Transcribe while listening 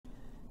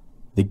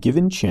The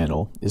given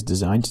channel is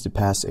designed to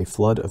pass a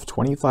flood of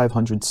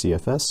 2,500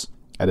 CFS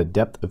at a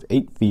depth of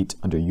 8 feet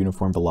under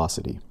uniform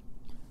velocity.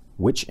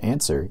 Which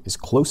answer is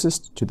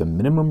closest to the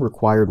minimum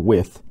required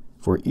width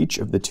for each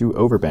of the two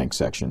overbank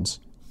sections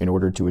in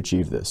order to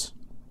achieve this?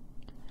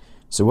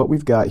 So what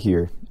we've got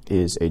here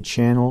is a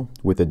channel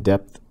with a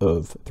depth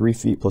of 3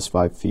 feet plus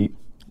 5 feet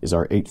is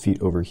our 8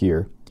 feet over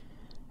here,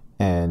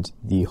 and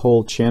the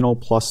whole channel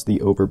plus the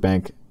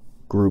overbank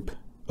group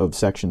of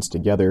sections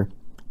together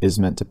is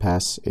meant to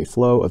pass a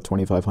flow of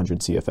 2,500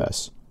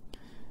 CFS.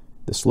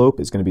 The slope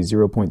is going to be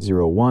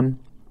 0.01,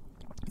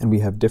 and we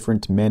have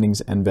different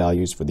Mannings n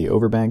values for the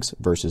overbanks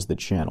versus the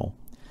channel.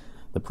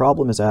 The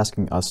problem is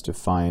asking us to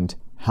find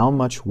how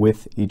much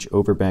width each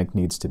overbank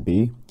needs to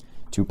be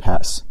to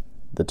pass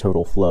the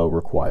total flow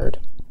required.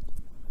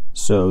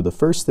 So the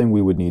first thing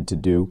we would need to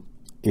do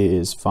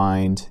is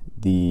find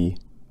the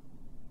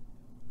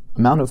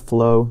amount of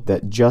flow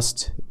that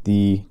just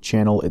the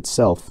channel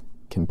itself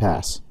can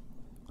pass.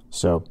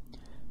 So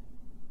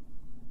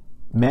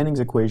Manning's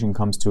equation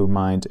comes to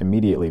mind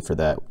immediately for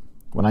that.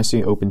 When I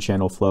see open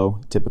channel flow,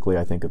 typically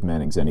I think of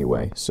Manning's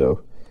anyway.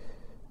 So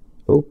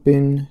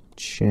open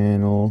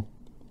channel,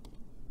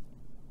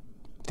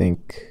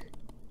 think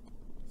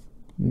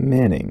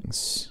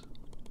Manning's.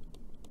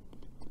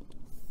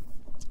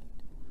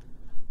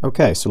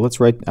 Okay, so let's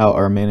write out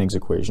our Manning's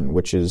equation,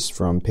 which is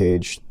from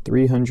page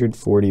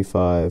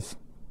 345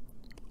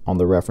 on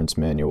the reference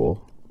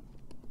manual.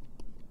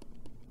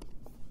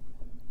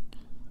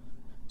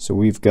 So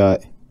we've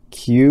got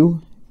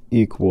Q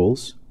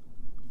equals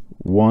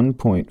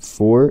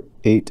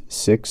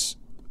 1.486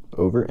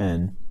 over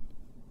N,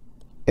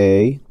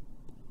 A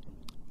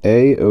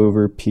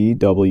over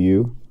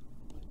PW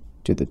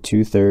to the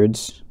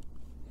 2/3,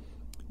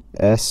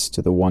 S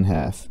to the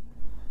 1/2.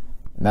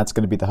 And that's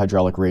going to be the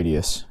hydraulic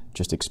radius,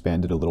 just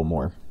expanded a little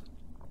more.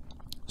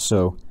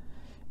 So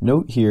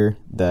note here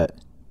that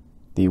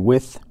the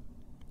width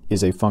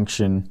is a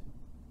function,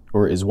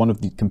 or is one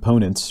of the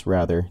components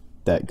rather,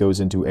 that goes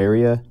into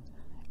area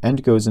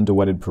and goes into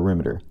wetted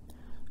perimeter.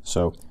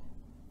 So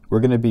we're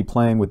going to be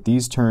playing with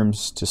these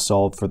terms to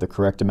solve for the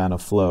correct amount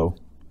of flow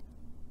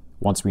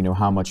once we know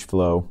how much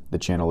flow the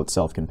channel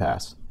itself can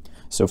pass.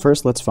 So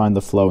first let's find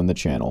the flow in the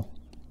channel.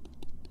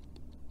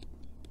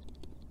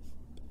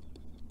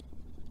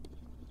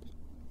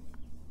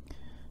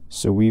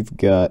 So we've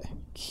got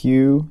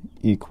Q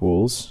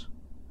equals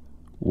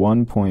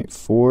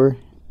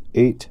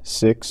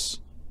 1.486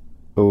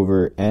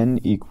 over N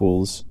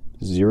equals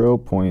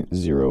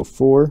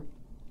 0.04.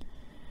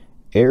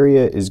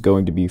 Area is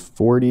going to be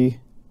 40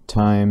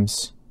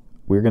 times,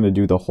 we're going to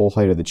do the whole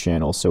height of the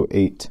channel, so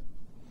 8.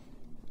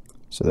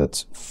 So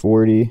that's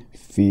 40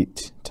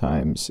 feet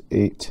times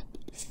 8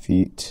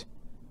 feet.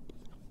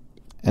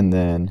 And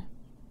then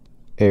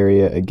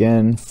area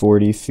again,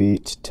 40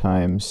 feet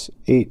times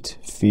 8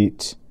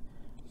 feet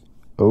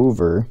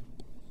over.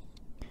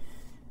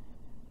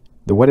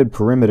 The wetted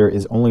perimeter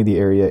is only the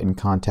area in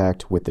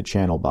contact with the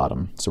channel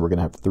bottom. So we're going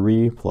to have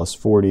 3 plus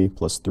 40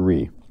 plus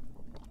 3.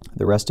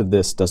 The rest of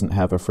this doesn't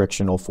have a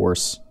frictional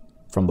force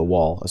from the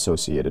wall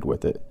associated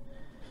with it.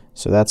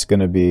 So that's going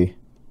to be,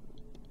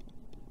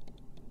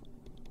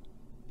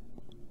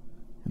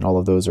 and all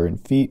of those are in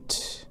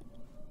feet.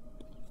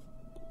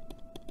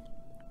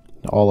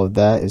 And all of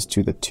that is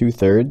to the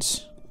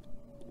 2/3.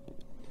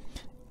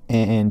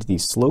 And the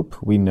slope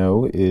we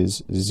know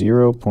is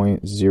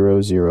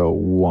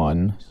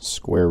 0.001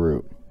 square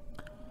root.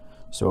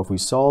 So if we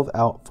solve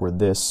out for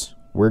this,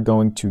 we're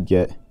going to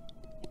get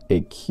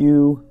a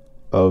Q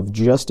of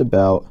just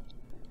about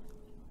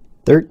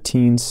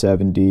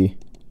 1370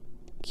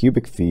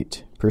 cubic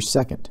feet per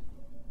second.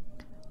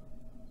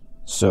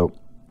 So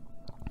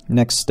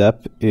next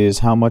step is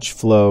how much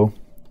flow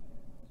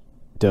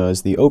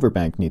does the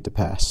overbank need to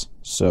pass?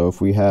 So if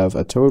we have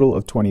a total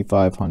of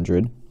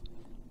 2,500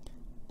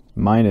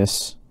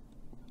 minus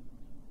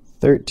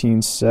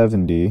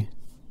 1370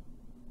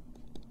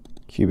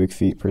 cubic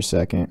feet per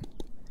second,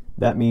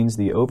 that means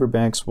the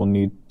overbanks will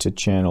need to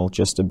channel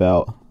just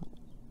about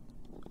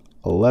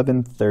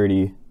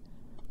 1130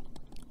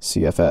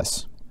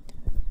 CFS.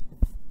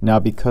 Now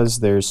because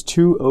there's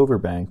two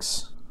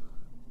overbanks,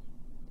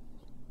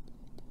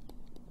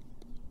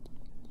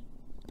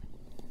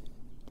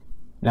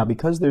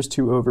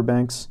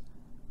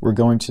 we're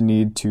going to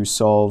need to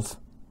solve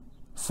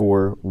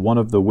for one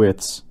of the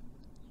widths.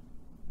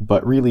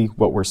 But really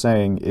what we're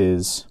saying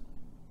is,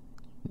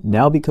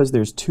 now because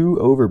there's two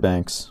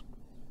overbanks,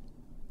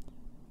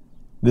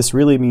 this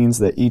really means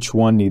that each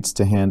one needs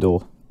to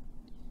handle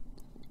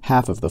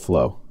half of the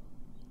flow.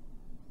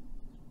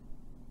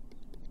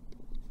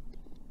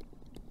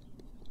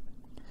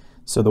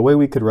 So the way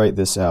we could write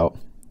this out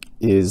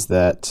is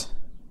that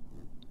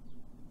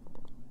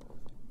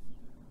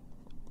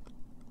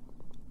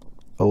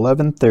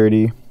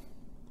 1130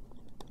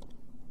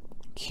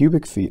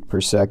 cubic feet per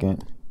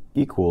second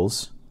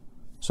equals,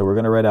 so we're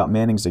going to write out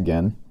Manning's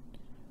again,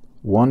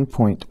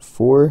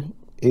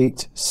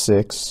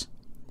 1.486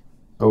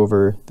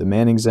 over the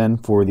Mannings n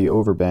for the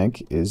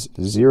overbank is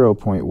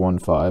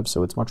 0.15,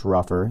 so it's much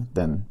rougher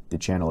than the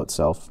channel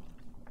itself.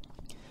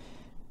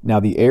 Now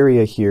the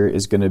area here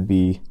is going to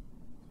be,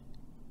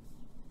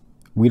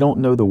 we don't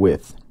know the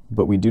width,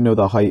 but we do know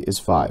the height is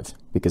 5,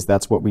 because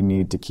that's what we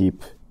need to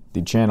keep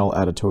the channel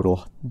at a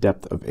total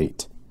depth of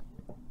 8,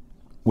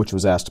 which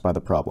was asked by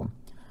the problem.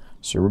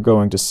 So we're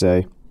going to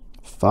say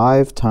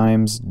 5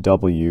 times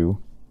W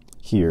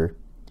here,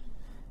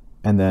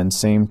 and then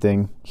same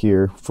thing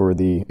here for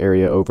the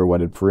area over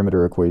wetted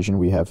perimeter equation.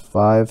 We have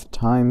 5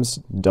 times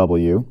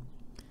W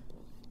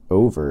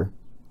over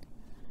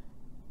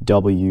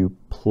W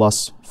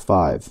plus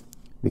 5,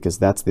 because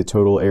that's the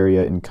total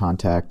area in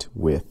contact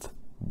with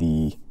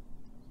the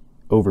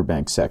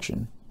overbank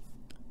section.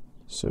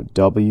 So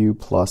W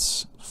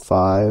plus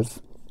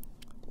 5,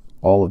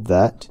 all of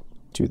that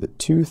to the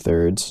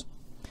 2/3,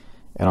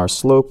 and our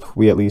slope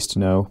we at least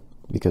know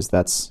because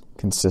that's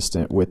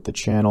consistent with the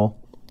channel.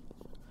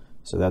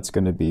 So that's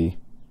going to be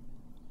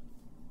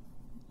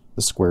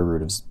the square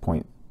root of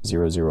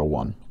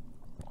 0.001.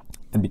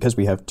 And because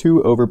we have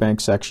 2 overbank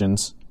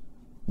sections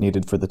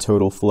needed for the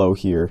total flow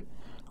here,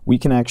 we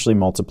can actually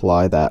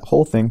multiply that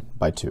whole thing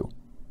by 2.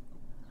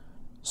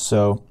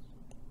 So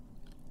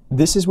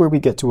this is where we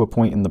get to a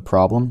point in the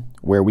problem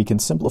where we can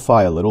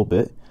simplify a little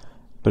bit,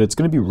 but it's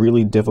going to be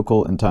really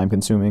difficult and time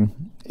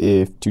consuming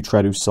if to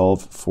try to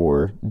solve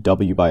for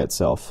W by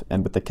itself.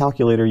 And with the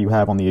calculator you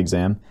have on the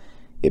exam,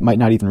 it might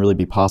not even really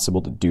be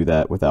possible to do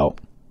that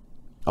without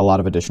a lot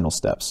of additional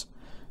steps.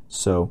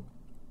 So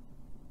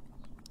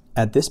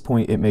at this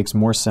point it makes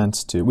more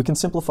sense to, we can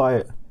simplify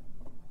it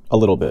a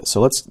little bit.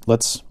 So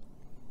let's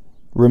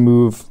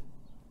remove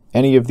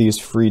any of these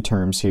free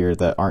terms here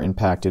that aren't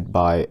impacted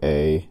by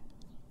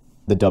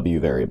the W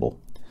variable.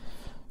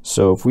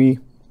 So if we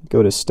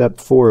go to step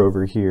 4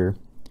 over here,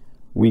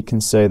 we can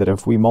say that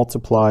if we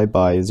multiply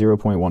by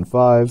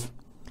 0.15,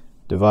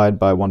 divide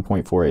by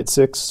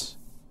 1.486,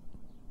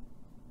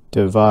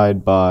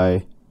 divide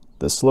by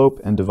the slope,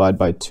 and divide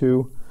by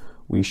 2,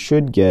 we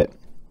should get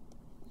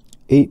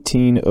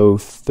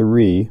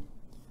 1803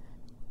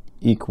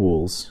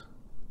 equals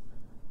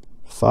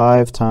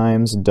 5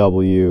 times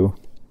W,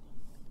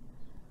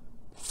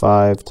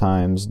 5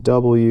 times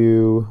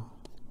W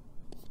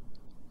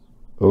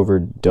over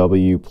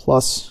W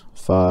plus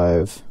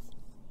 5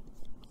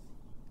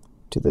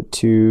 to the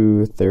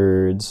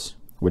 2/3,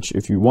 which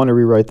if you want to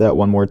rewrite that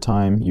one more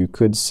time, you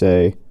could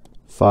say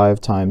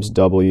 5 times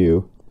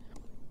W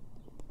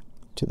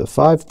to the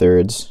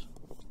 5/3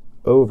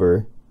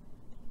 over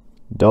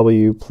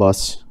W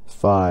plus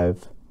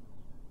 5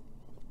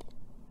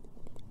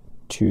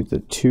 to the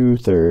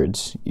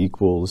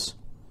 2/3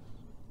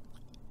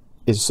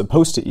 is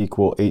supposed to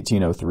equal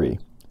 1803.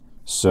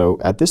 So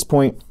at this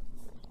point,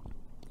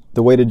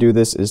 the way to do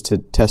this is to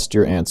test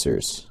your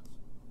answers.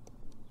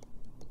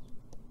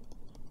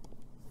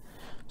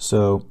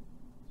 So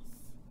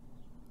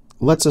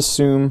let's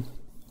assume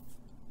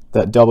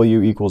that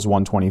W equals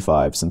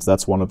 125, since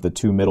that's one of the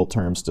 2 middle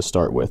terms to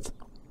start with.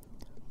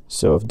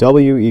 So if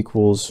W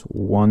equals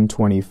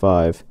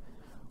 125,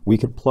 we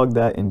could plug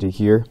that into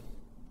here,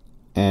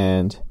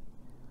 and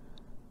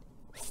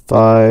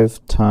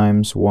 5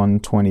 times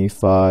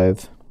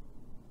 125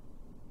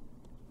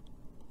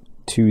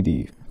 to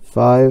the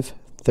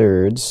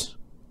 5/3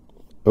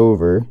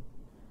 over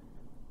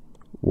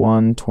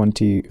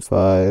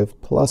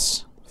 125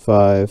 plus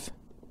 5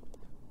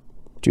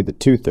 to the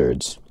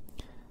 2/3.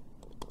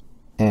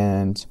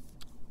 And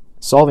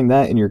solving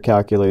that in your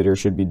calculator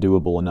should be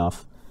doable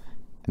enough.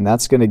 And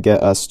that's going to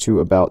get us to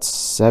about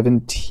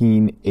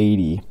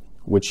 1780,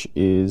 which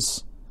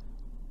is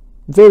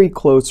very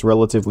close,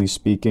 relatively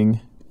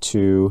speaking,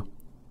 to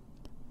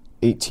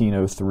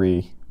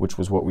 1803, which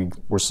was what we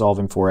were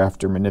solving for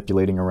after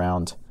manipulating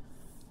around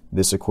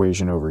this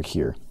equation over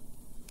here.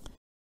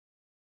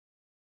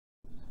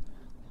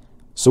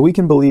 So we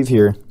can believe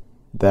here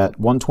that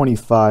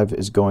 125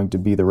 is going to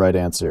be the right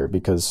answer,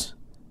 because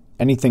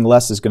anything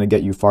less is going to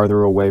get you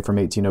farther away from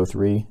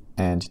 1803,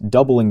 and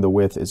doubling the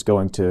width is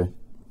going to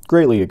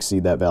greatly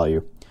exceed that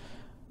value.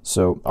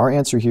 So our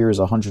answer here is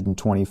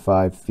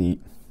 125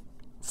 feet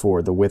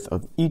for the width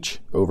of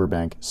each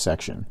overbank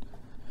section.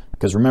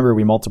 Because remember,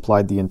 we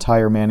multiplied the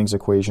entire Mannings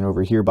equation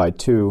over here by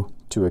 2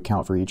 to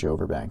account for each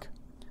overbank.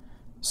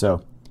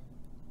 So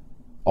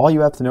all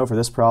you have to know for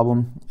this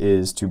problem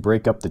is to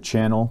break up the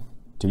channel,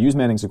 to use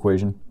Mannings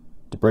equation,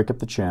 to break up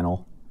the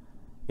channel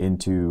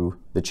into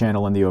the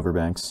channel and the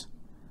overbanks,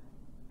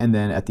 and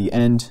then at the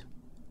end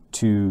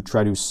to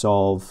try to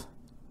solve,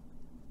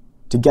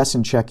 to guess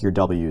and check your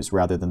W's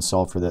rather than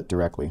solve for that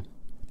directly.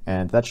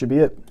 And that should be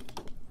it.